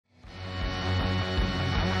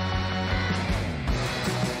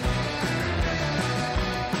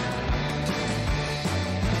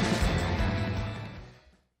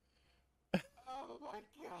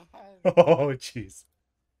Oh, jeez.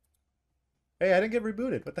 Hey, I didn't get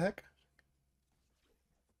rebooted. What the heck?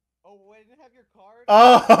 Oh, wait, I didn't have your card?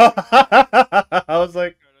 Oh, I Card.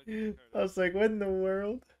 was like, what in the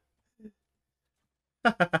world?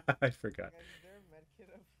 I forgot. Guys, is there a med kit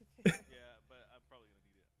over there? Yeah, but I'm probably gonna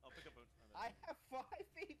need it. I'll pick up another. I have 5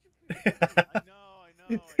 HP. I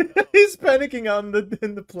know. He's panicking out in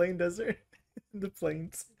the plain desert, in the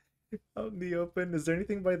plains, out in the open. Is there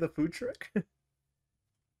anything by the food truck?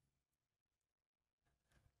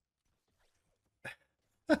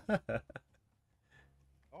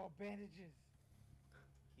 Oh, bandages.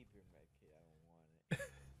 Keep your med kit. I don't want it.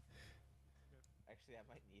 Actually, I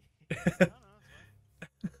might need it. No, it's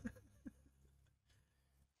fine.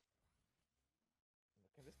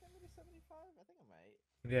 Can this get me to 75? I think I might.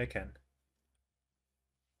 Yeah, I can.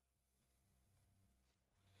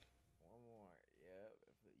 One more. Yep,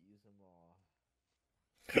 use them all.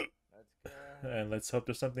 Let's go. And let's hope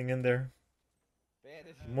there's something in there.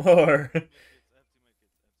 Bandages. More. I have two med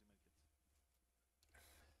kits.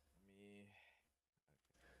 Me.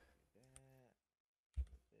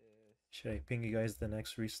 Should I ping you guys the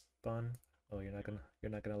next respawn? Oh, you're not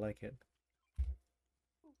gonna like it.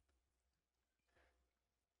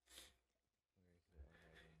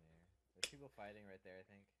 There's people fighting right there, I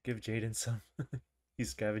think. Give Jaden some. He's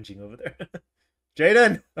scavenging over there.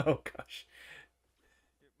 Jaden! Oh gosh.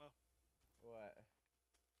 Here, Mo. What?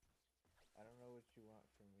 I don't know what you want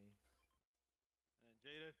from me. And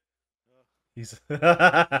Jaden.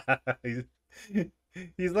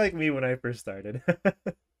 He's like me when I first started. He's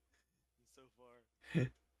so far.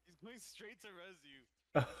 He's going straight to res you.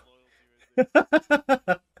 That's loyalty right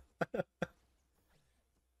there.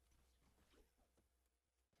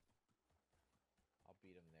 I'll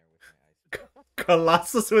beat him there with my ice.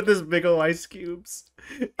 Colossus with his big ol' ice cubes.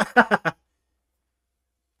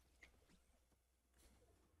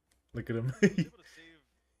 Look at him. I was able to save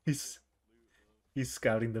He's loot, though. he's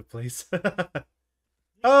scouting the place.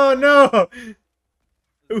 Oh no! Is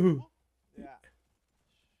it Ooh. cool? Yeah.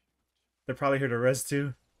 They're probably here to rest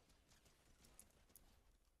too.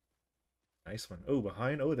 Nice one. Oh,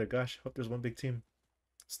 behind. Oh, there. Gosh, hope there's one big team.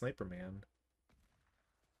 Sniper man.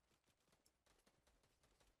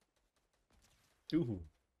 Ooh.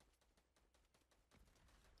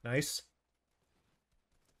 Nice.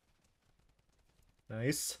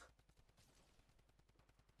 Nice.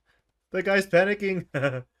 The guy's panicking.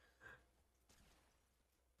 Dang.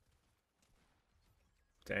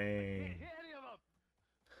 Can't hit any of them.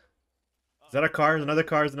 Is that a car? There's another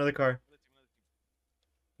car. There's another car.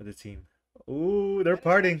 Another team. Another team. Ooh, they're That is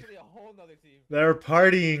partying. actually a whole nother team. They're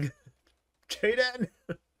partying. Jaden.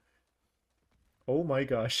 Oh my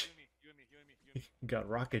gosh. You and me. He got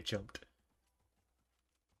rocket jumped.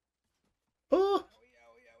 Oh, Oh.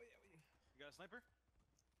 yeah. You got a sniper?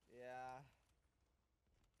 Yeah.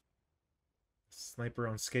 Sniper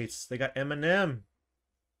on skates. They got Eminem.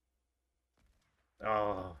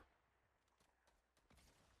 Oh.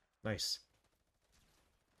 Nice.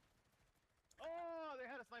 Oh, they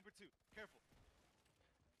had a sniper too. Careful.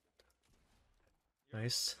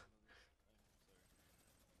 Nice.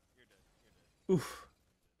 You're dead. Oof.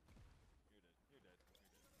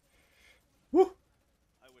 Woo.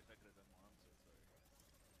 I wish I could have done more. I'm so sorry.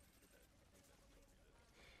 You're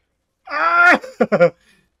dead.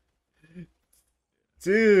 Ah!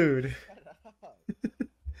 Dude. Shut up.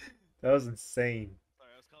 That was insane. Sorry,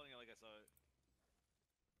 I was calling it like I saw it.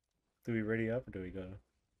 Do we ready up or do we go?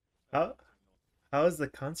 How is the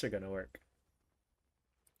concert gonna work?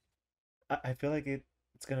 I feel like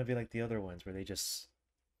it's gonna be like the other ones where they just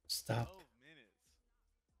stop. 12 minutes.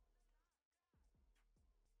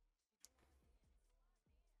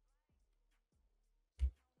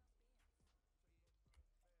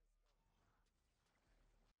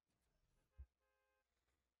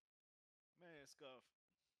 Man, scuff.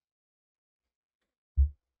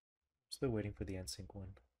 Still waiting for the NSYNC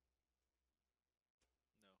one.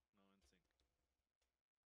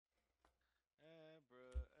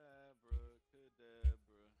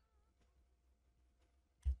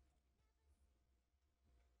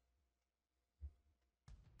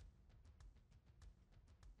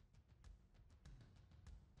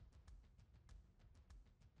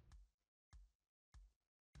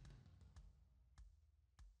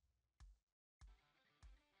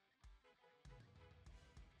 No NSYNC. Abracadabra.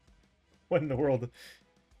 What in the world?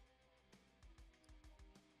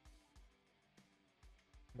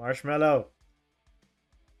 Marshmallow.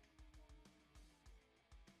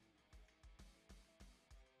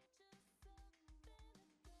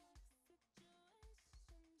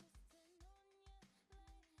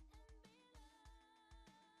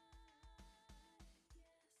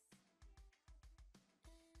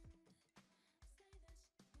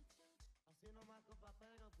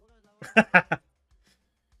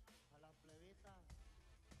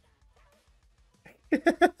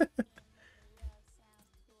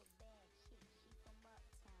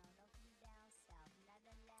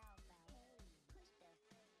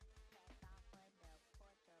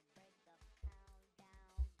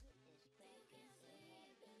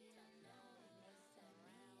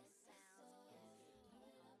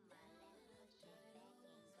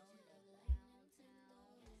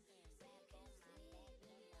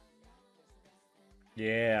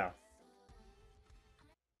 Yeah.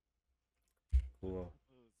 Cool.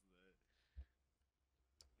 What was that?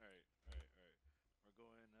 Alright, alright, alright. We're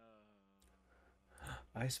going,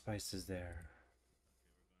 Ice Spice is there.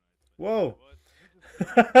 okay, we're going Whoa. What? Who just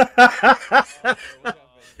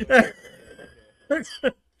Oh, we're jumping.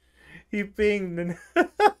 He pinged.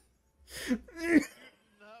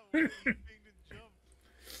 Not where you pinged and jumped.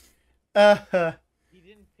 He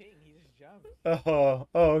didn't ping, he just jumped. Oh,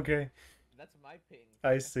 okay. That's my ping.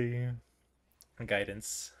 I see.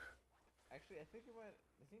 Guidance. Actually, I think he went.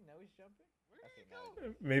 Does he know he's jumping? Where did Okay, he now go? he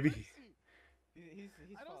does. Maybe. Where is he? He's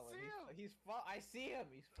I don't falling. see him. He's fall. I see him.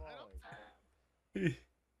 He's I don't. falling.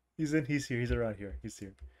 He's in. He's here. He's around here. He's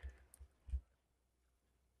here.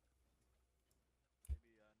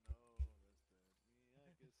 Maybe I know that's me.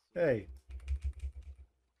 I guess so. Hey.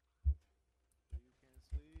 So you can't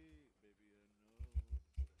sleep, baby. I know it's that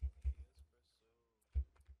espresso.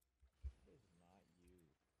 It is not you,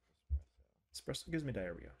 espresso. Espresso gives me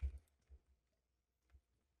diarrhea.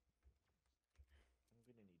 I'm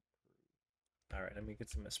gonna need proof. All right, let me get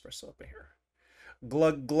some espresso up in here.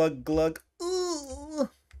 Glug, glug, glug. Ooh.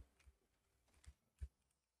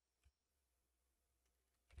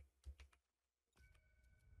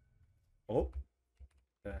 Oh.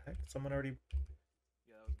 The heck? Someone already.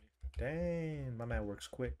 Yeah, that was me. Dang, my man works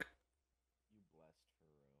quick. You blessed for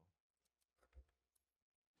real.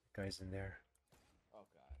 Guy's in there. Oh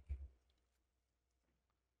god.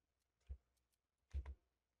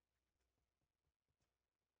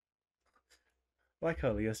 I like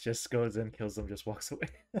how Elias just goes in, kills them, just walks away.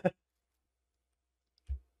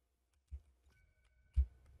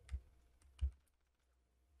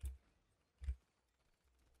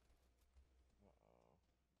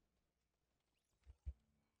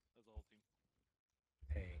 That's the whole team.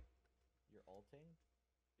 Hey, You're ulting?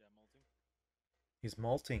 Yeah, molting. he's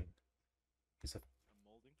molting. He's a I'm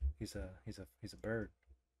molding. he's a bird.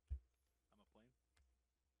 I'm a plane.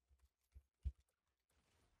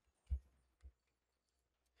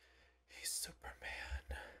 He's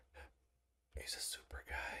Superman. He's a super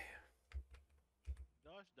guy.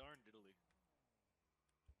 Gosh darn diddly.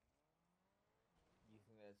 You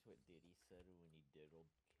think that's what Diddy said when he diddled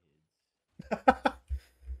kids?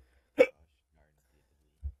 Gosh darn diddly.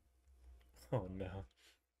 Oh no.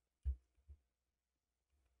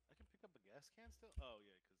 I can pick up a gas can still? Oh,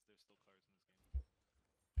 yeah, because there's still cars in this game.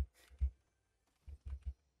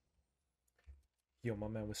 Yo, my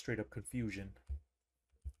man was straight up confusion.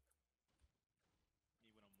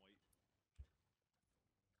 Me when I'm white.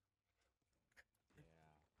 Yeah.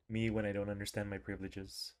 Me when I don't understand my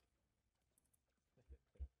privileges.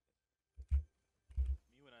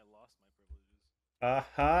 Me when I lost my privileges.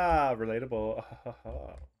 Aha! Relatable.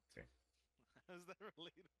 Ahaha. Okay, How's that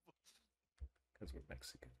relatable? because we're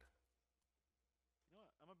Mexican. You know what?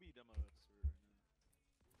 I'm gonna be demo expert right now.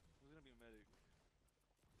 Who's gonna be a medic?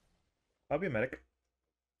 I'll be a medic.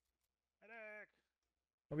 Medic!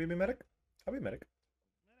 I'll be a medic. I'll be a medic.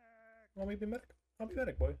 Medic! Want me to be a medic? I'll be a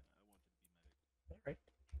medic, boy. I wanted to be medic. Alright.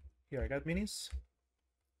 Here, I got minis.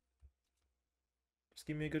 Just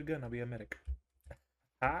give me a good gun, I'll be a medic.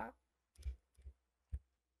 Ha!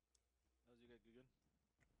 How's you got good gun?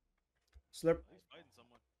 Slurp. Oh, he's fighting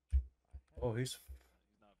someone. Oh, he's.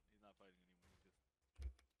 He's not fighting anymore. He's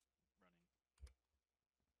just running.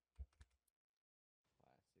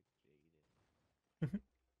 Classic Jaden.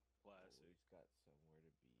 Classic. Always got somewhere to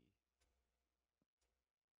be.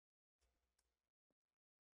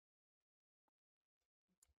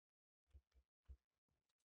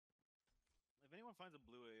 If anyone finds a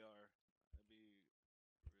blue AR, I'd be really appreciative.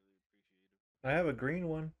 I have a green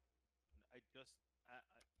one. I just,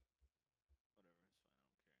 whatever, it's fine.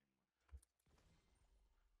 I don't care anymore.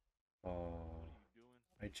 Oh, What are you doing?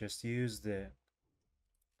 I just used it.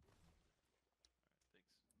 Alright,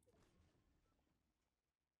 thanks.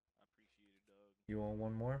 I appreciate it, dog. You want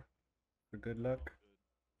one more? For good No, luck? I'm good.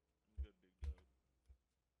 I'm good, big dog.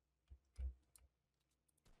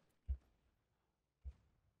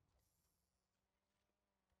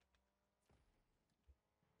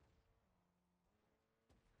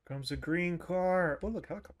 Comes a green car. Oh, look,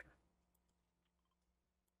 helicopter.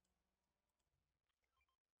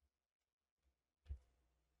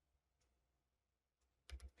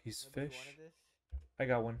 Piece Nobody fish. wanted this? I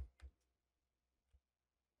got one.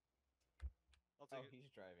 I'll Oh, take it. he's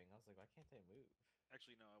driving. I was like, why can't they move?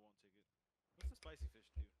 Actually, no, I won't take it. What's the spicy fish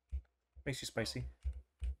do? Makes you spicy.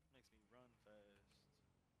 Makes me run fast.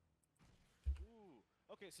 Ooh.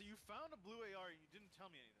 Okay, so you found a blue AR and you didn't tell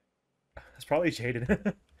me anything. That's probably Jaden.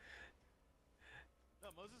 No,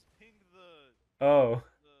 Moses pinged the Oh.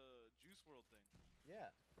 Juice World thing. Yeah.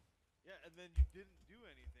 Yeah, and then you didn't do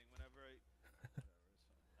anything whenever I. Whatever, it's fine.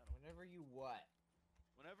 I don't. Whenever you what?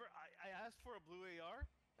 Whenever I asked for a blue AR,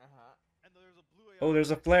 Uh-huh. and there's a blue AR. Oh, there's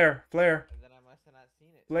a next- flare. Flare. And then I must have not seen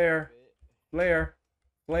it. Flare. stupid. Flare.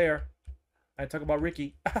 Flare. I talk about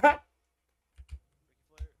Ricky. Ricky Flare.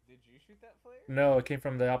 Did you shoot that flare? No, it came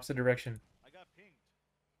from the opposite direction. I got pinged.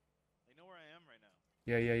 They know where I am right now.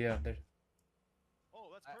 Yeah. There. Oh,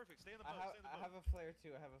 that's I- perfect. Stay in the I boat. have, Stay in the I boat. have a flare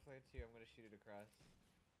too. I'm gonna shoot it across.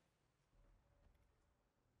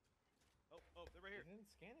 Oh, they're right It here. didn't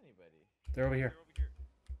scan anybody. They're over here. They're over here.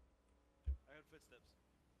 I heard footsteps.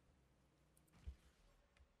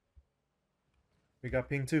 We got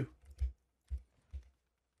ping too.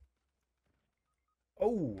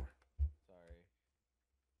 Oh. Sorry.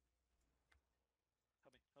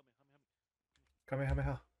 Help me.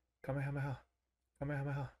 Kamehameha. Kamehameha.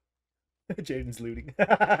 Kamehameha. Jaden's looting. God,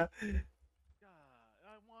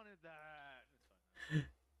 I wanted that. It's fine.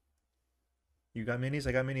 You got minis?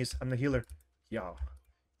 I got minis. I'm the healer. Yeah.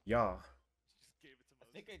 You just gave it to I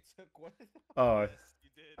Moses. think I took one of them. Oh, Yes, you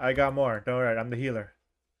did. I got more. Don't worry. I'm the healer.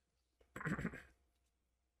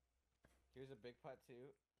 Here's a big pot too.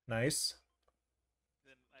 Nice.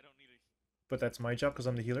 Then I don't need a. But that's my job because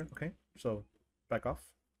I'm the healer. Okay. So, back off.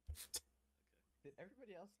 Did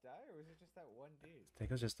everybody else die, or was it just that one dude? I think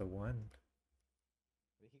it was just the one.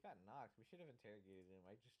 But he got knocked. We should have interrogated him.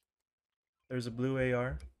 I just. There's a blue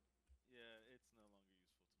AR. Yeah, it's no longer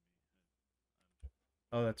useful to me.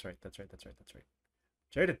 Oh, that's right.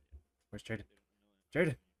 Jaden. Where's Jaden? They don't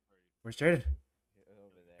Jaden. Where's Jaden?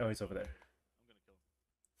 Over there. Oh, he's over there. I'm gonna kill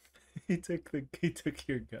him. He took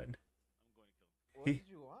your gun. I'm going to kill him. What he- did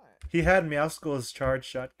you want? He had Meowskull's charged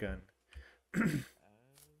shotgun. Interesting.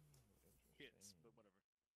 Hits, but whatever.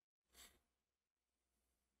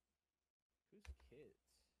 Who's kids?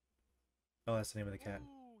 Oh, that's the name of the cat.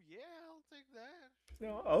 Ooh, yeah, I'll take that.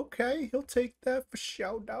 Oh, okay, he'll take that for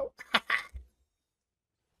shout out.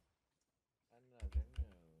 Another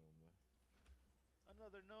gnome.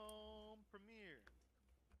 Another gnome premiere.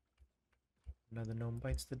 Another gnome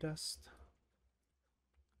bites the dust.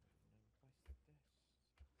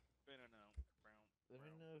 Better now. Brown. Let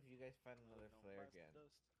me know if you guys find another flare again.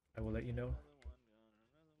 I will let you know. Another one gone, another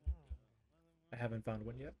one gone, another I one haven't found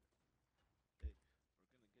one yet. Hey, we're gonna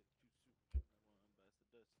get you soup.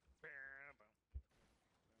 Another one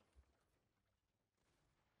bites the dust.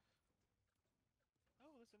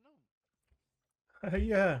 Oh, there's a gnome.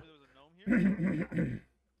 Yeah. There was a gnome here?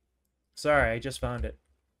 Sorry, I just found it.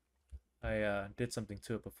 I did something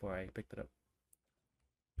to it before I picked it up.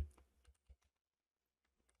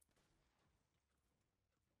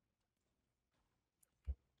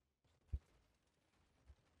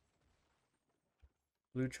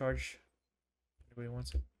 Blue charge. Anybody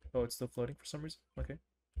wants it? Oh, it's still floating for some reason? Okay.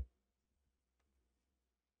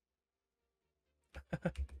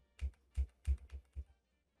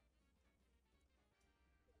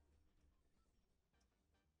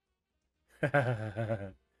 He's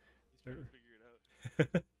trying to figure it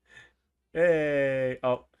out. Hey!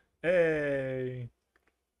 Oh, hey!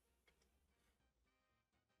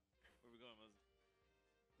 Where we going, Moses?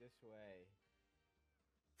 This way.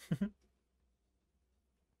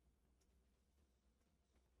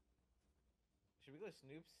 Should we go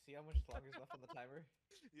Snoops? See how much longer's left on the timer?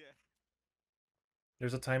 Yeah.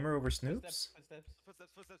 There's a timer over Footsteps, Snoops?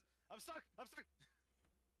 footsteps. Footsteps. I'm stuck.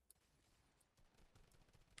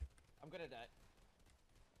 I'm gonna die.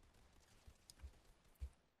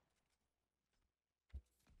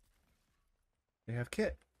 They have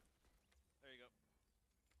kit. There you go.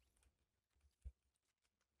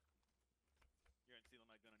 You aren't stealing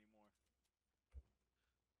my gun anymore.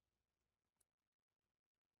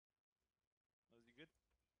 Was you good?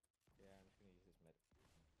 Yeah, I'm just gonna use this med.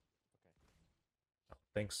 Okay.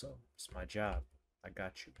 Think so. It's my job. I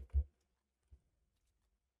got you.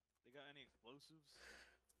 They got any explosives?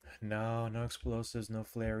 No, no explosives, no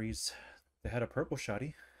flaries. They had a purple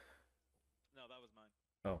shotty. No, that was mine.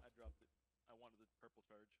 Oh. I dropped it. I wanted the purple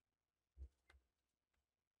charge.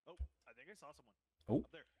 Oh, I think I saw someone. Oh.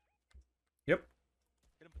 Up there. Yep.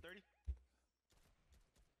 Hit him for 30.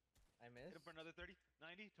 I Hit missed. him for another 30.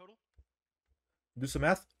 90 total. Do some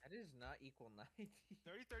math. That is not equal 90.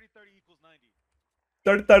 30 equals 90.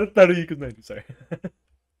 30 equals 90. Sorry.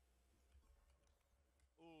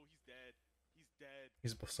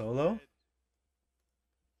 He's solo?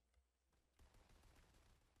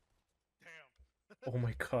 Damn. Oh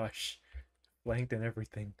my gosh. Flanked and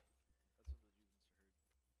everything. That's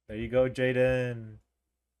what the Juvens heard. There you go, Jaden.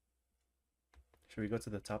 Should we go to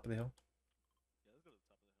the top of the hill? Yeah, let's go to the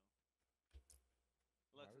top of the hill.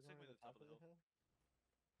 Why are we Let's take going me to to the top of the hill.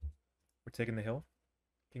 We're taking the hill.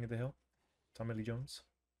 King of the hill. Tommy Lee Jones.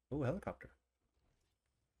 Oh, helicopter.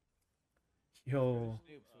 Yo,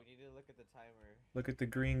 Snoops, we need to look at the timer. look at the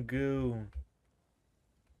green goo.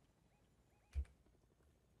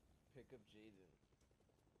 Pick up Jaden.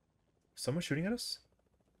 Someone shooting at us?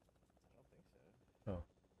 I don't think so. Oh.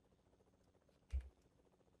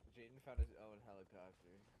 Jaden found his own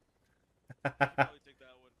helicopter. You should probably take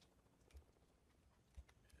that one.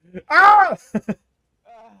 Ah!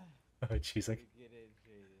 Ah! Oh, jeez. You get in,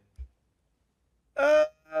 Jaden. Uh,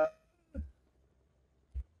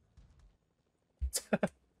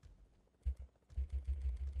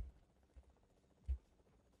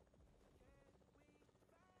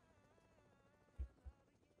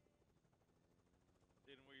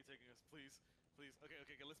 Jaden, where are you taking us? Please. Please. Okay,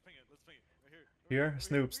 okay, okay. Let's ping it. Let's ping it. Right here. Over Here, over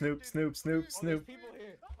Snoop, over Snoop, Jaden. Snoop, Snoop, Over Oh, Snoop. there's people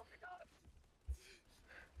here. Oh my god.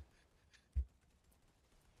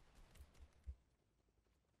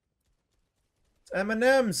 It's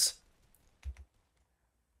M&M's.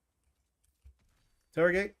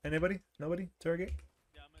 Interrogate? Anybody? Nobody? Interrogate?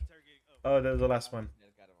 Yeah, I'm interrogating. Oh. Oh, that was the last one. Yeah,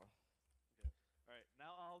 got him. Alright,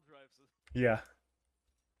 now I'll drive. So... Yeah. Alright.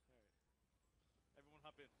 Everyone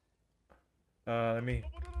hop in. Let me.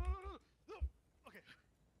 Oh, no. Okay.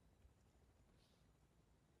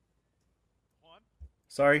 Juan?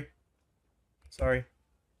 Sorry. Sorry.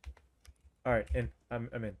 All right, in. I'm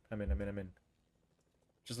in.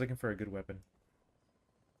 Just looking for a good weapon.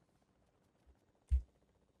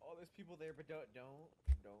 Oh, there's people there, but don't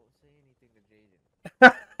say anything to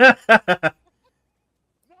Jaden.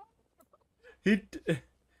 he. He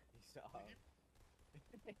saw.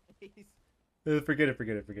 Forget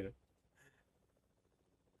it.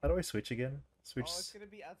 How do I switch again? Switch. Oh, it's gonna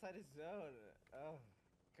be outside his zone. Oh,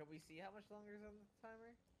 can we see how much longer is on the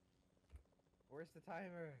timer? Where's the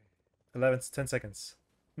timer? 10 seconds.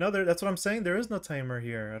 No, that's what I'm saying. There is no timer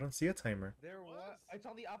here. I don't see a timer. There was. what? It's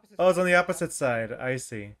on the opposite. Oh, it's on the side. opposite side. I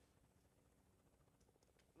see.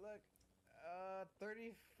 Look,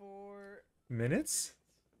 34 Minutes?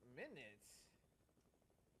 minutes.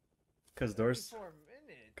 Cause doors. 34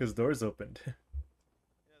 minutes. Cause doors opened. Yeah,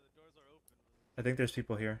 the doors are open. I think there's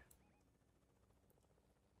people here.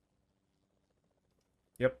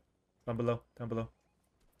 Yep. Down below.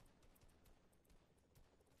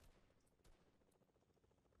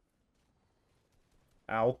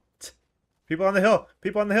 Ow. People on the hill.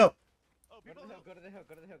 Oh, Go to people. the hill. Go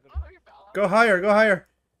to the hill. Oh, you fell. Go higher.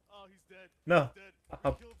 Oh, he's dead. No. He's dead. We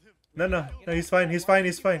I'll- killed him. No, We no. killed No, him. he's fine. Why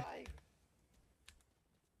is he flying?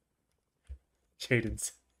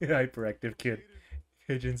 Jaden's hyperactive kid.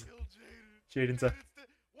 Jaden. Jaden's. Kill Jaden's a. Jaden's dead.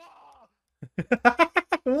 Wah!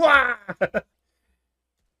 Wah!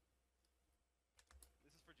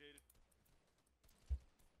 This is for Jaden.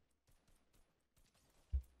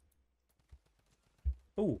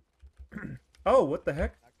 Oh. Oh, what the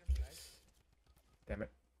heck? Knocked him, nice. Damn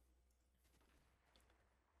it.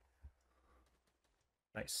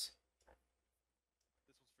 Nice.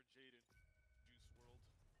 This was for Jaden. Juice World.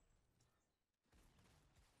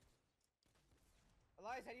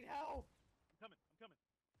 Elias, I need help. I'm coming.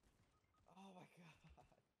 Oh my god.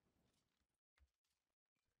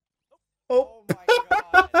 Oh. Oh my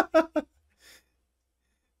god.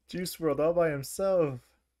 Juice World all by himself.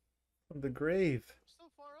 From the grave. We're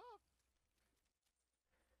so far up.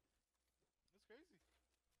 That's crazy.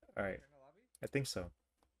 Alright. Turn the lobby? I think so. Yeah.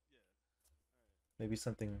 Alright. Maybe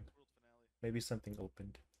something. World finale. Maybe something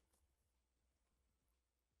opened.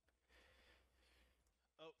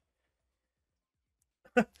 Oh.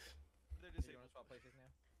 Do They're you disabled. want to swap places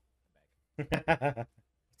now? I'm back.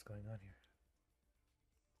 What's going on here?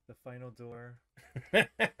 The final door.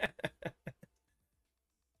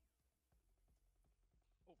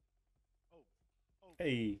 Oh.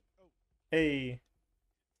 Hey. Oh. Hey.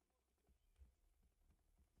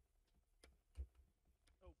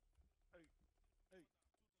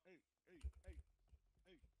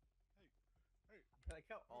 I like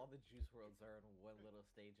how all the Juice Worlds are on one little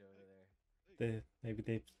stage over there. Maybe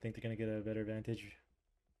they think they're gonna get a better vantage.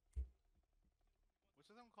 What's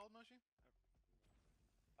this one called, Moshi?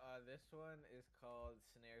 This one is called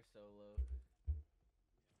Snare Solo.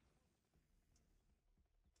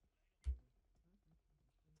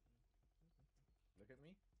 Look at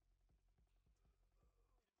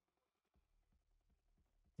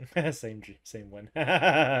me. Same one.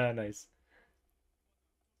 Nice.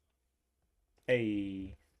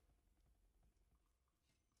 Hey.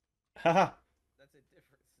 Haha. That's a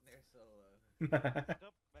different snare solo. Back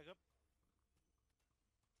up, back up.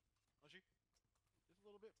 Mushy. Just a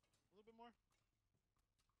little bit more.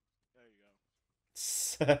 There you go.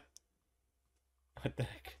 What the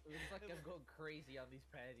heck? It looks like I'm going crazy on these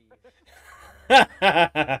patties.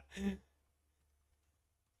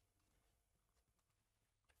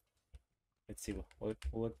 Let's see what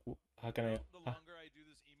how can I The longer I do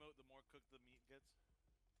this emote, the more cooked the meat gets.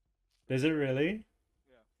 Is it really?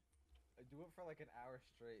 Yeah. I do it for like an hour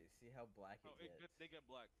straight. See how black it gets. They get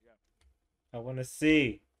black. Yeah. I want to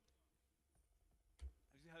see.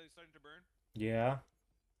 You see how they're starting to burn? Yeah.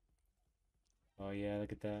 Oh yeah,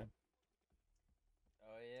 look at that.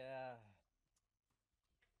 Oh yeah.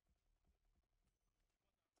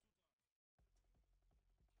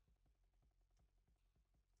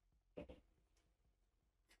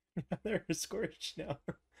 They're scorched now.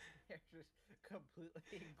 They're just completely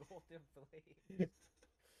in golden flames.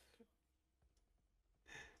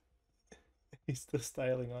 He's still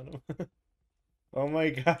styling on them. Oh my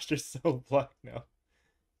gosh, they're so black now.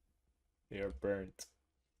 They are burnt.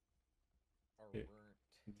 Or Yeah. burnt.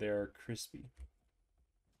 They're crispy.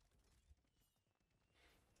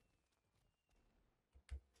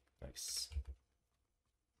 Nice.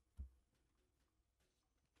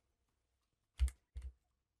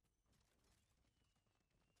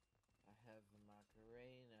 I have the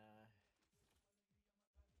Macarena.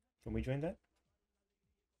 Can we join that?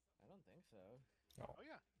 I don't think so. No. Oh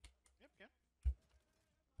yeah. Yep, can.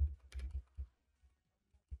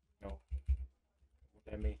 No. Won't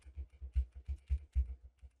let me.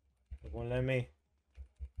 It won't let me.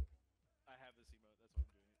 I have this emote.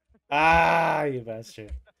 That's why I'm doing it. Ah, you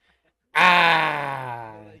bastard.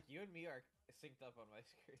 Ah. Yeah, like you and me are synced up on my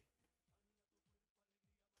screen.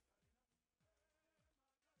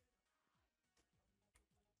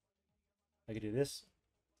 I could do this.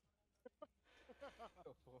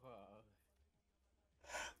 Whoa.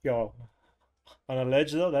 Yo. On a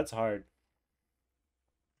ledge though, that's hard.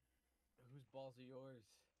 Whose balls are yours?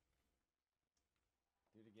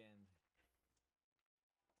 Do it again.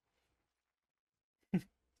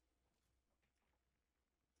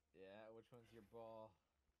 Yeah, which one's your ball?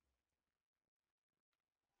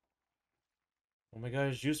 Oh my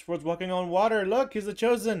gosh, Juice WRLD's walking on water. Look, he's the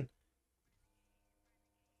chosen.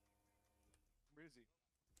 Where is he?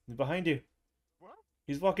 He's behind you. What?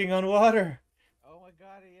 He's walking on water. Oh my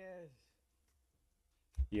god, he is.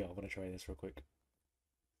 Yo, I want to try this real quick.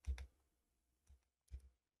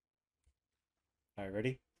 Alright,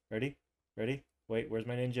 ready? Ready? Ready? Wait, where's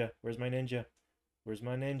my ninja? Where's my ninja? Where's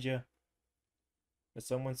my ninja? Has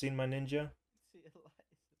someone seen my ninja? See Eliza.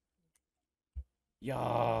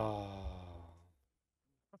 Yeah.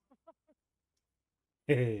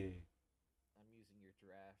 Hey. I'm using your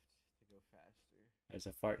draft to go faster. There's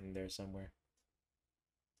a fart in there somewhere.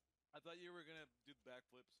 I thought you were gonna do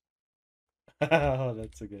backflips. Oh,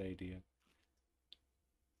 that's a good idea.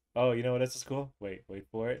 Oh, you know what else is cool? Wait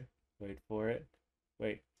for it. Wait for it.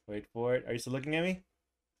 Wait for it. Are you still looking at me?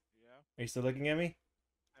 Yeah. Are you still looking at me?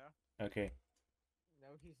 Yeah. Okay. No,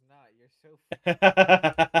 he's not. You're so.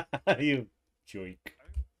 You joik.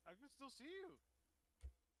 I can still see you.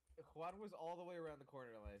 Juan was all the way around the corner,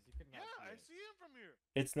 Elias. You could not. Yeah, see I it. see him from here.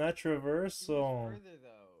 It's not He was traversal. further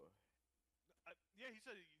though. Yeah, he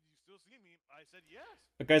said you still see me. I said yes.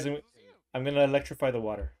 Guys, I still see him. I'm gonna electrify the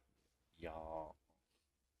water. Yeah.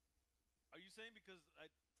 Are you saying because I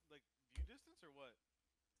like view distance or what?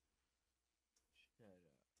 Shut up.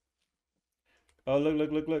 Oh,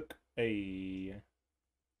 look. Hey.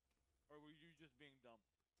 Or were you just being dumb?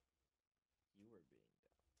 You were being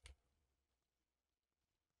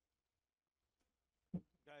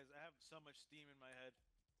Guys, I have so much steam in my head.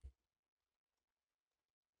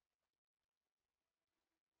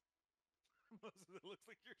 It looks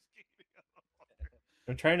like you're skating on the water.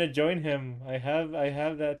 I'm trying to join him. I have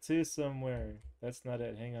that too somewhere. That's not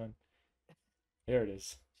it. Hang on. There it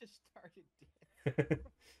is. just started dancing.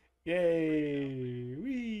 Yay!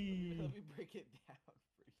 Wee! Let me break it down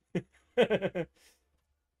for you.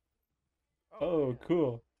 Oh, yeah.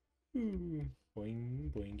 cool. Ooh. Boing,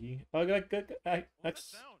 boingy. Oh, What's that that's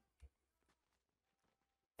sound?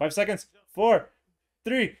 5 seconds. 4,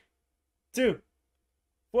 3, 2,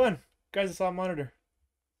 1. Guys, I saw a monitor.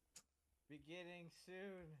 Beginning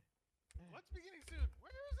soon. What's beginning soon?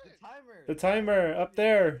 Where is it? The timer. The timer up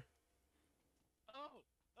there. Oh,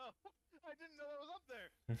 I didn't know that was up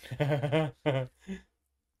there.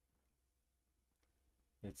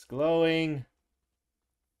 It's glowing.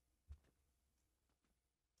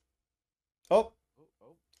 Oh,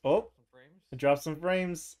 Oh, oh, some frames. it dropped some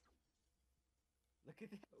frames.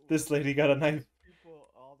 Look at that. This lady got a knife. People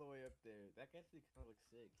all the way up there. That actually kind of looks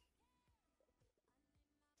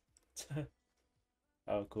sick.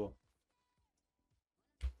 Oh, cool.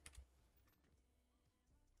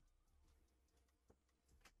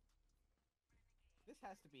 This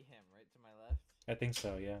has to be him, right to my left. I think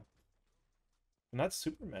so, yeah. Not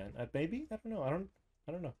Superman. Maybe? I don't know. I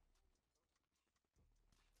don't know.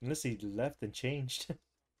 Unless he left and changed.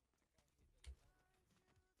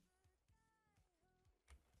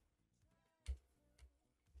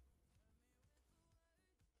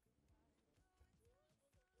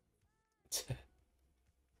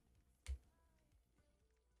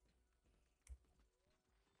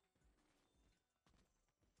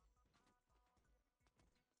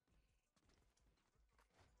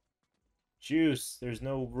 Juice, there's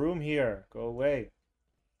no room here. Go away.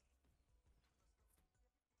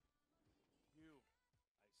 You.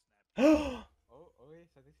 I snapped. Oh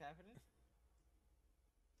wait, something's happening.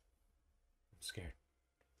 I'm scared.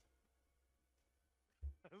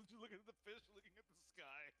 Don't you look at the fish looking at the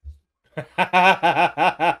sky?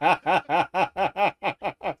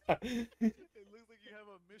 It looks like you have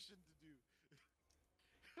a mission to do.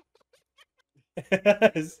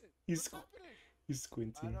 he's What's happening? he's I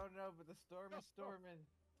squinting. don't know, but the storm is storming.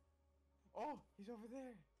 Oh, he's over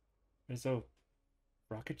there. There's a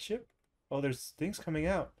rocket ship? Oh, there's things coming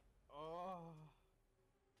out. Oh.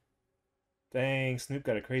 Dang, Snoop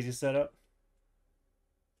got a crazy setup.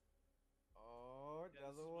 Oh, Yeah, this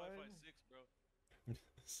another is one. Wi-Fi 6, bro.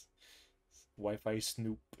 Wi-Fi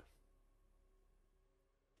Snoop.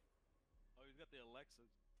 Oh, he's got the Alexa.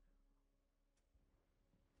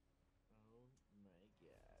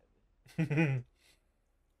 Oh my god.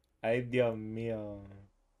 Ay, Dios mío.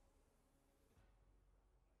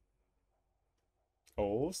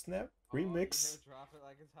 Oh, snap. Oh, you Remix. hear drop it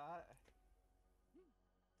like it's hot.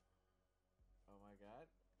 Oh my god.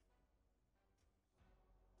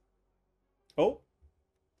 Oh.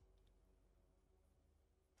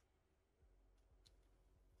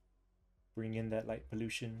 Bring in that light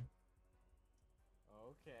pollution.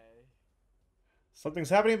 Okay. Something's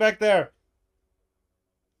happening back there.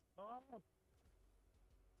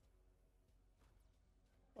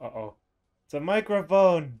 Uh-oh. It's a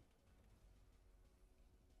microphone.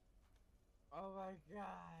 Oh my god.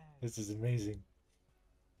 This is amazing.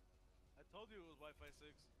 I told you it was Wi-Fi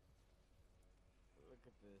 6. Look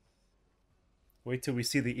at this. Wait till we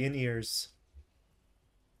see the in-ears.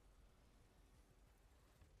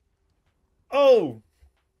 Oh!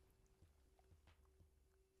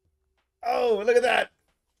 Oh, look at that!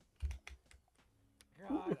 God,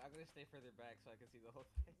 I'm gonna stay further back so I can see the whole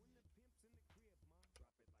thing.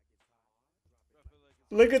 Drop it like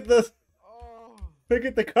it's Look at the Oh. look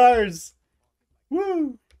at the cars.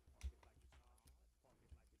 Woo!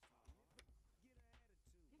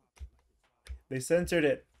 They censored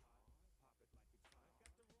it.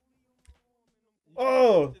 You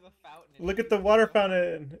Oh! can see the fountain and Look you at the can water see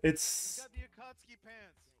fountain. You It's got the Akatsuki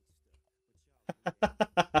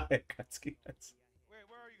pants.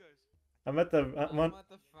 Where are you guys? I'm at the I'm at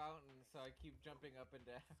the fountain, so I keep jumping up and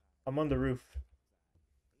down. I'm on the roof.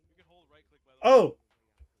 You can hold right click by the way. Oh!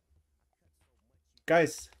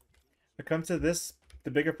 Guys, come to this,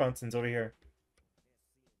 the bigger fountains over here.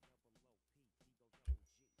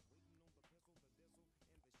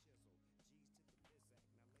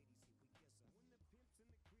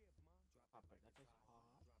 Pop it like it's hot.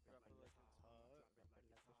 Drop it like it's hot. Drop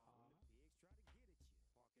it like it's hot.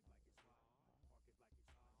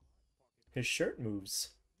 His shirt moves.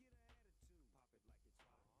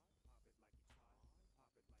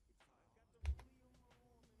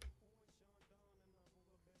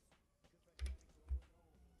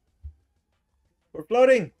 We're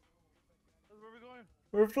floating! Where are we going?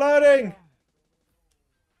 We're floating! Ah.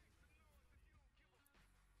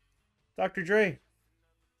 Dr. Dre.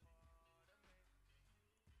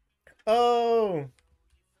 Oh!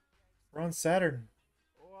 We're on Saturn.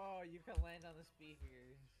 Whoa, you can land on the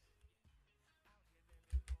speakers.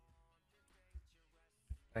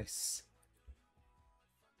 Nice.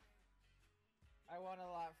 I want a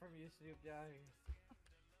lot from you, Snoop Dogg.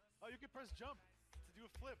 Oh, you can press jump to do a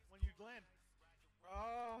flip when you land.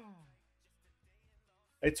 Oh.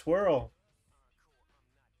 Hey, twirl.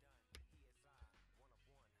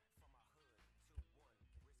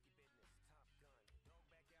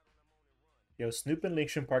 Yo, Snoop and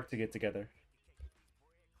Lincoln Park to get together.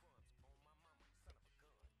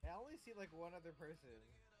 I only see like one other person.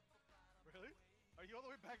 Really? Are you all the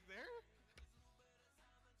way back there?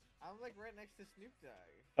 I'm like right next to Snoop Dogg.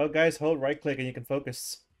 Oh, guys, hold right click and you can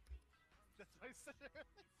focus. That's what I said.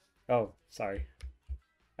 Oh, sorry.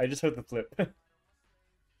 I just heard the flip.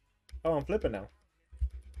 Oh, I'm flipping now.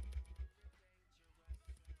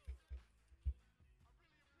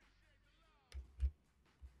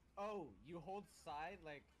 Oh, you hold side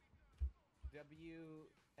like W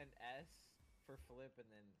and S for flip, and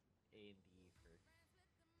then A and D for.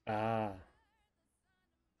 Ah.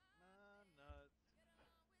 Nah, nuts.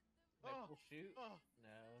 Like Oh, full shoot? oh,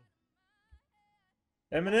 No.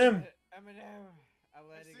 Eminem. Eminem. I'm I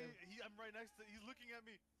letting see. him. I'm right next to. He's looking at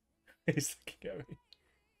me. He's looking at me.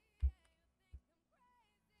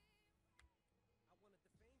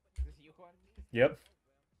 This you one? Yep.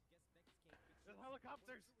 There's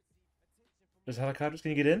helicopters. There's helicopters.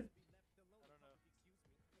 Can you get in? I don't know.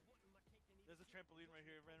 There's a trampoline right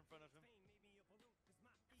here, right in front of him.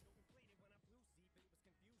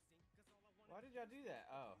 Why did y'all do that?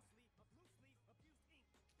 Oh.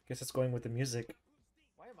 Guess it's going with the music.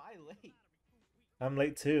 Why am I late? I'm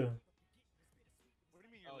late too. What do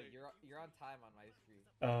you mean you're Oh, late? you're on time on my screen.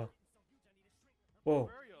 Oh. Whoa.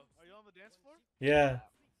 Where are you? Are you on the dance floor? Yeah.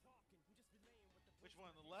 Which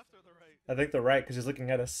one, the left or the right? I think they're right because he's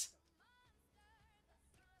looking at us.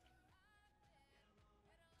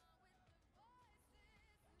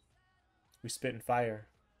 We spit in fire.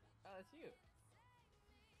 Oh, that's you.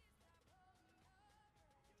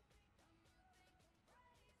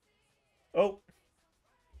 Oh.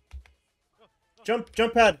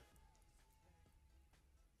 Jump pad.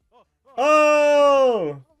 Oh, oh,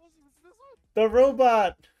 Oh. it's this one. The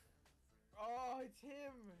robot. Oh, it's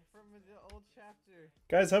him from the old chapter.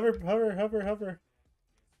 Guys, hover.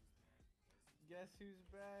 Guess who's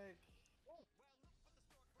back?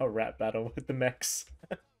 A rap battle with the mechs.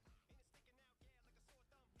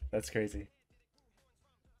 That's crazy.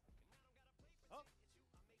 Oh.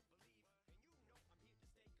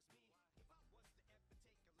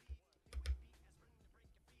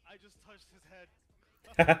 I just touched his head.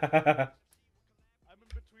 I'm in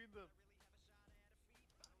between them.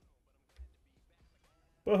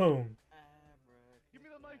 Boom. Give me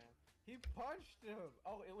the mic. He punched him.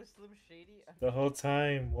 Oh, it was Slim Shady. The whole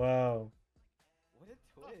time. Wow. What a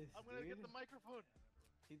twist, I'm gonna dude. get the microphone.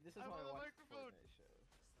 See, this is I why want I a watch the microphone. Fortnite show.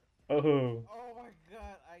 Oh. Oh my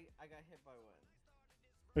god, I got hit by one.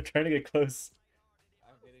 We're trying to get close.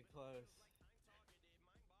 I'm getting close.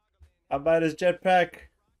 I'm by his jetpack.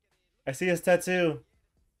 I see his tattoo.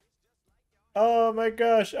 Oh my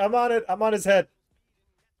gosh. I'm on it. I'm on his head.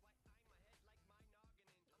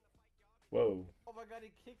 Whoa. Oh my god,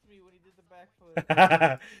 he kicked me when he did the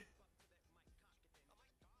backflip.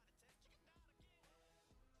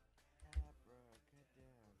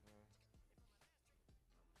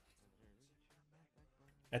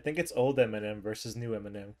 I think it's old Eminem versus new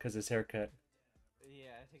Eminem because his haircut.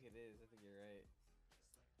 Yeah, I think it is. I think you're right.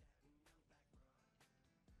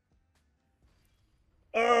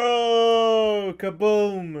 Oh,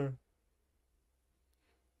 kaboom!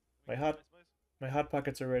 My Wait, hot, Ice Spice? my hot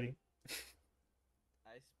pockets are ready.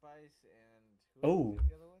 Ice Spice and Oh. who's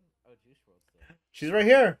the other one? Oh, Juice WRLD's there. She's right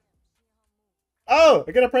here. Oh,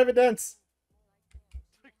 I got a private dance.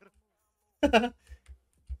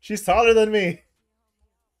 She's taller than me.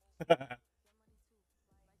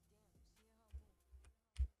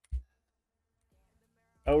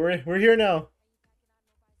 Oh, we're here now.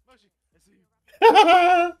 Moshi, I see you.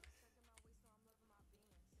 Oh,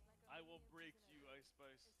 I will break you, Ice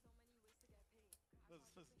Spice.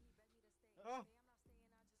 Listen. Oh,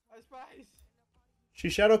 Ice Spice. she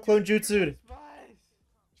shadow clone Ice jutsu'd. Spice.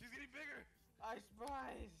 She's getting bigger. Ice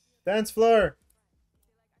Spice. Dance floor.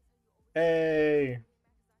 Hey.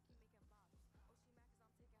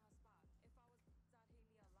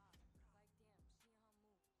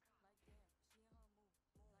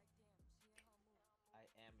 I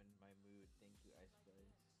am in my mood. Thank you, Ice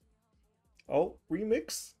Spice. Oh,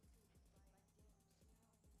 remix.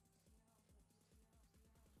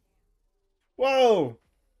 Whoa.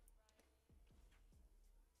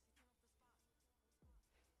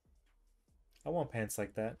 I want pants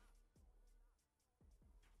like that.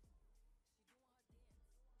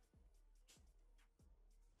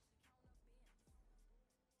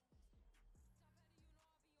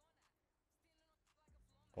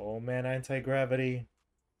 Oh man, anti-gravity.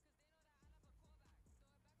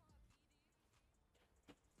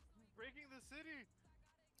 Breaking the city.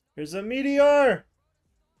 There's a meteor.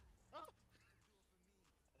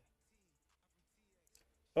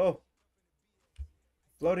 Oh.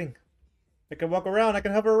 Floating. I can walk around. I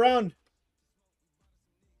can hover around.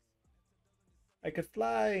 I could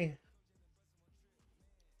fly.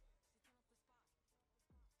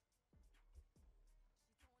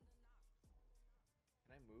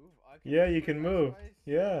 Can I move? I Yeah, you like can Ice move. Spice?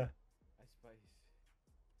 Yeah. Ice Spice.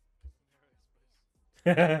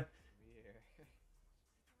 Ice Spice.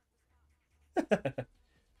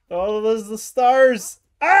 All of those the stars.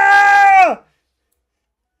 Ah!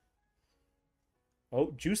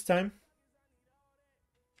 Oh, juice time.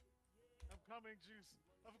 I'm coming, Juice.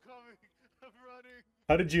 I'm coming. I'm running.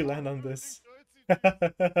 How did you I'm land on running this? towards you, Juice.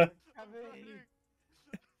 I'm Coming. running.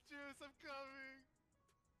 Juice, I'm coming.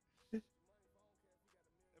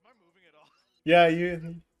 Am I moving at all? Yeah,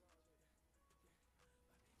 you.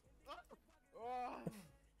 Oh.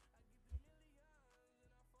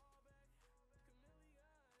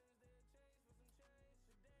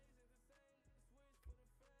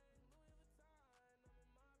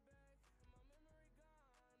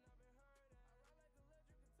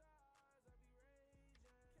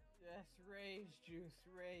 Yes, rage, Juice,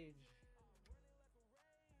 rage.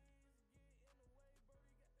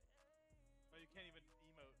 No, you can't even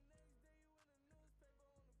emote.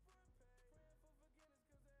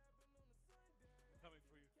 I'm coming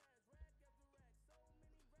for you.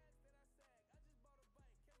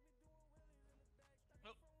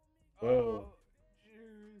 Oh, Whoa. Oh,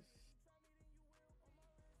 Juice.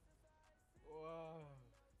 Whoa.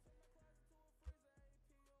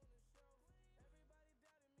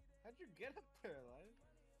 How'd you get up there, Elijah?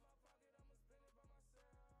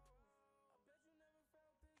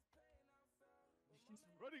 he's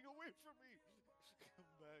running away from me. Come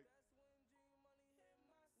back.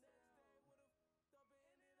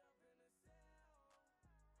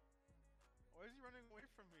 Why is he running away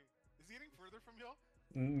from me? Is he getting further from y'all?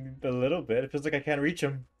 A little bit. It feels like I can't reach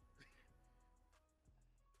him.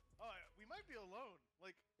 Oh, we might be alone.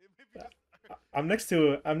 Like, it may be just... I'm next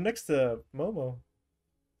to Momo.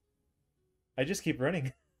 I just keep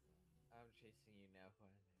running. I'm chasing you now,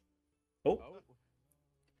 Juan. Oh, Oh.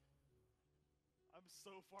 I'm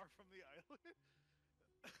so far from the island.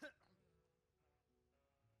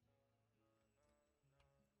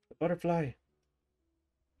 the butterfly.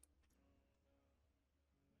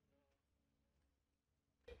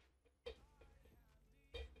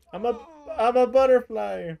 I'm a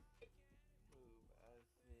butterfly.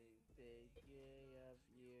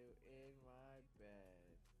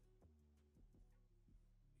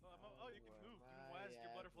 Oh, you can move.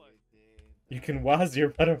 You can waz your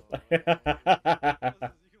butterfly. You can waz your butterfly.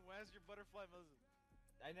 Moses, you can waz your butterfly, Moses.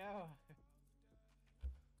 I know.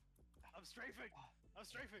 I'm strafing. I'm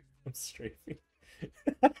strafing. I'm strafing.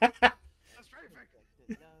 I'm strafing.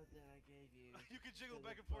 The love that I gave you. You can jiggle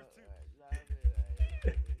back and forth too. I love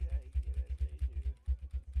it.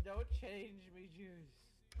 Don't change me, Juice.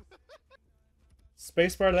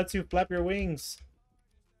 Spacebar lets you flap your wings.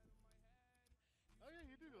 Oh yeah,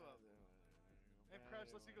 you do go up. And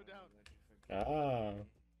crouch lets you go down. Ah.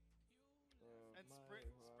 And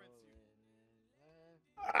sprints you.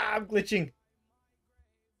 Ah, I'm glitching.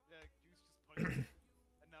 Yeah, Juice just punched me.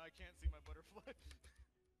 And now I can't see my butterfly.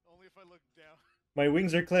 Only if I look down. My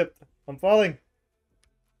wings are clipped. I'm falling.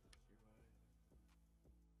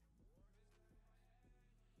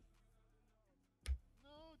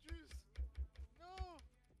 No, Juice. No.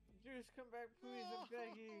 Juice, come back, please. I'm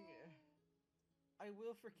begging. I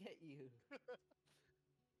will forget you.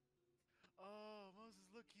 Oh, Moses,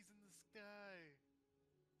 look, he's in the sky.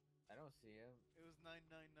 I don't see him. It was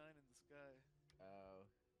 999 in the sky. Oh.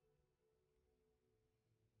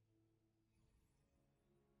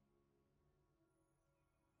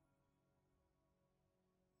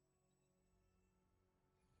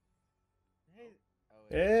 Hey. Oh,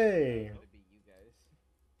 Hey. It's gonna be you guys.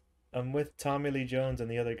 I'm with Tommy Lee Jones and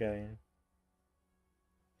the other guy.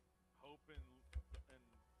 Hope and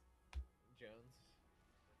Jones.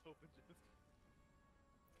 Hope and Jones.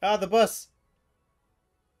 Ah, the bus.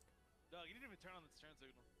 Dog, you didn't even turn on the turn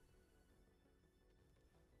signal.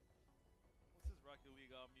 What's this Rocket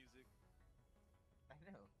League music? I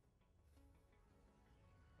know.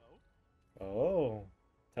 Oh? Oh.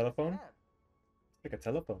 Telephone? What's that? It's like a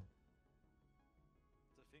telephone.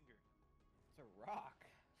 It's a finger. It's a rock.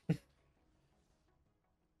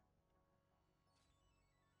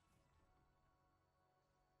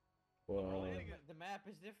 Whoa. The map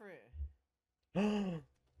is different.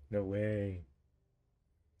 No way.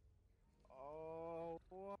 Oh.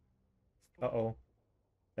 Uh-oh.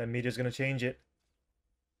 That meter's gonna change it.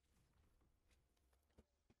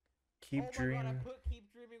 Keep Oh my dreaming. God, I put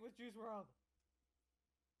Keep Dreaming with Juice WRLD.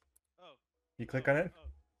 Oh. You click on it? Oh.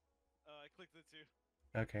 I clicked it too.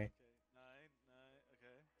 Okay. Okay. 9,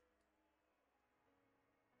 okay.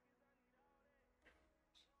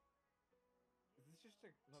 Is this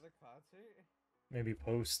just another concert? Maybe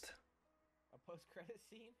post. A post-credit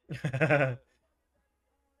scene?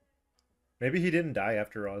 Maybe he didn't die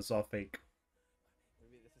after all. It's all fake.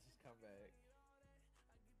 Maybe this is his comeback.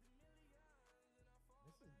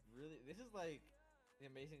 This is really. This is like the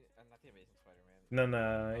amazing, not the Amazing Spider-Man. No,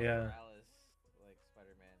 no, Miles yeah. Morales, like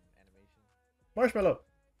Spider-Man animation. Marshmallow.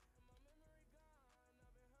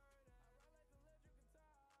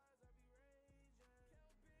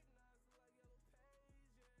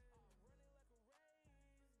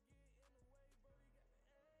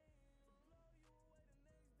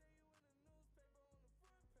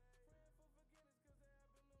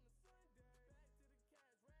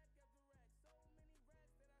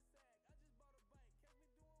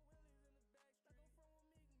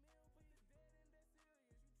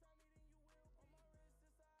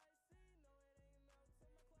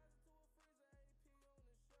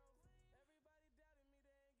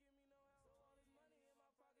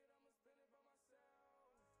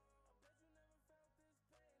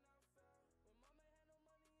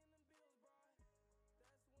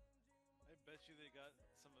 I bet you they got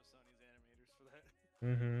some of Sony's animators for that.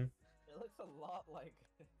 Mm-hmm. It looks a lot like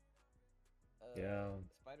Yeah.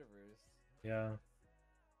 Spider-Verse. Yeah.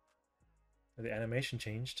 The animation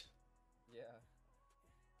changed. Yeah.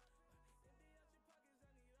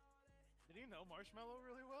 Did you know Marshmallow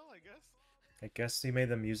really well? I guess. I guess he made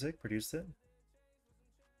the music, produced it.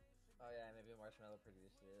 Oh yeah, maybe Marshmallow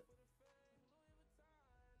produced it.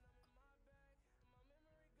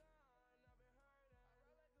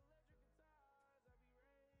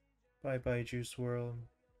 Bye bye, Juice World.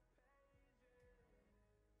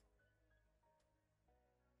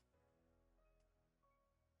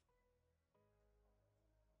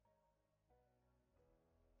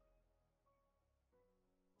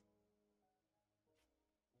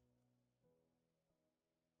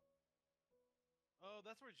 Oh,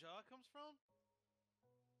 that's where Jaw comes from.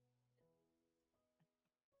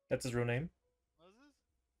 That's his real name? What is this?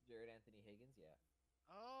 Jared Anthony Higgins, yeah.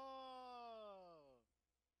 Oh.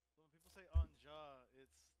 So when people say on Jaw,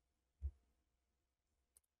 it's.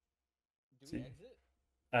 Do we See? exit?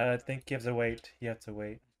 I think you have to wait. You have to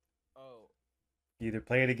wait. Oh, You either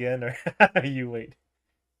play it again or you wait.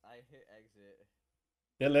 I hit exit.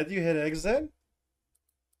 It let you hit exit?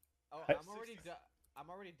 Oh, I- I'm already done. I'm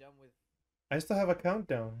already done with. I still have a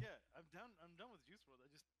countdown. Yeah, I'm down. I'm done with Juice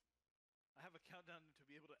World. I have a countdown to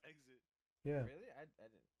be able to exit. Yeah. Really? I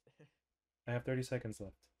didn't. I have 30 seconds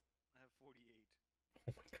left. I have 48.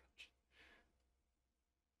 Oh my gosh.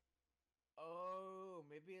 Oh,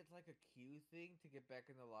 maybe it's like a queue thing to get back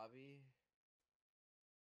in the lobby.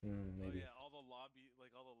 Mm, Oh maybe. yeah, all the lobby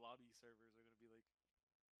servers are gonna be like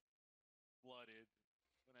flooded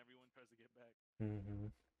when everyone tries to get back. Mm-hmm.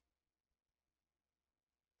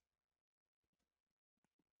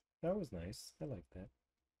 That was nice. I like that.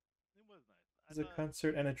 It was nice. I It's a thought,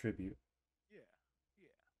 concert and a tribute. yeah,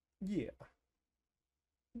 yeah. Yeah.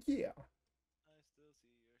 Yeah. I still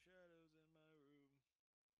see your shadows in my room.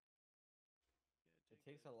 It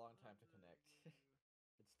takes a long time to connect.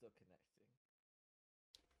 It's still connecting.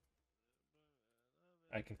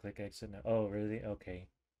 I can click exit now. Oh, really? Okay.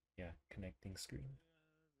 Yeah, connecting screen.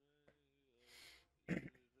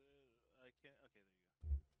 I can't. Okay, there you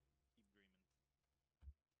go. Keep dreaming.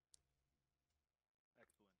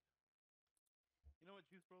 Excellent. You know what,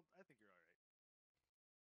 Juice World? I think you're all right.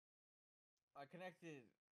 I connected.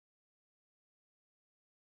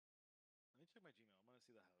 Let me check my Gmail. I want to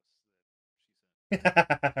see the house that she sent.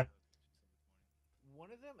 Yeah,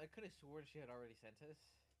 One of them, I could have sworn she had already sent us.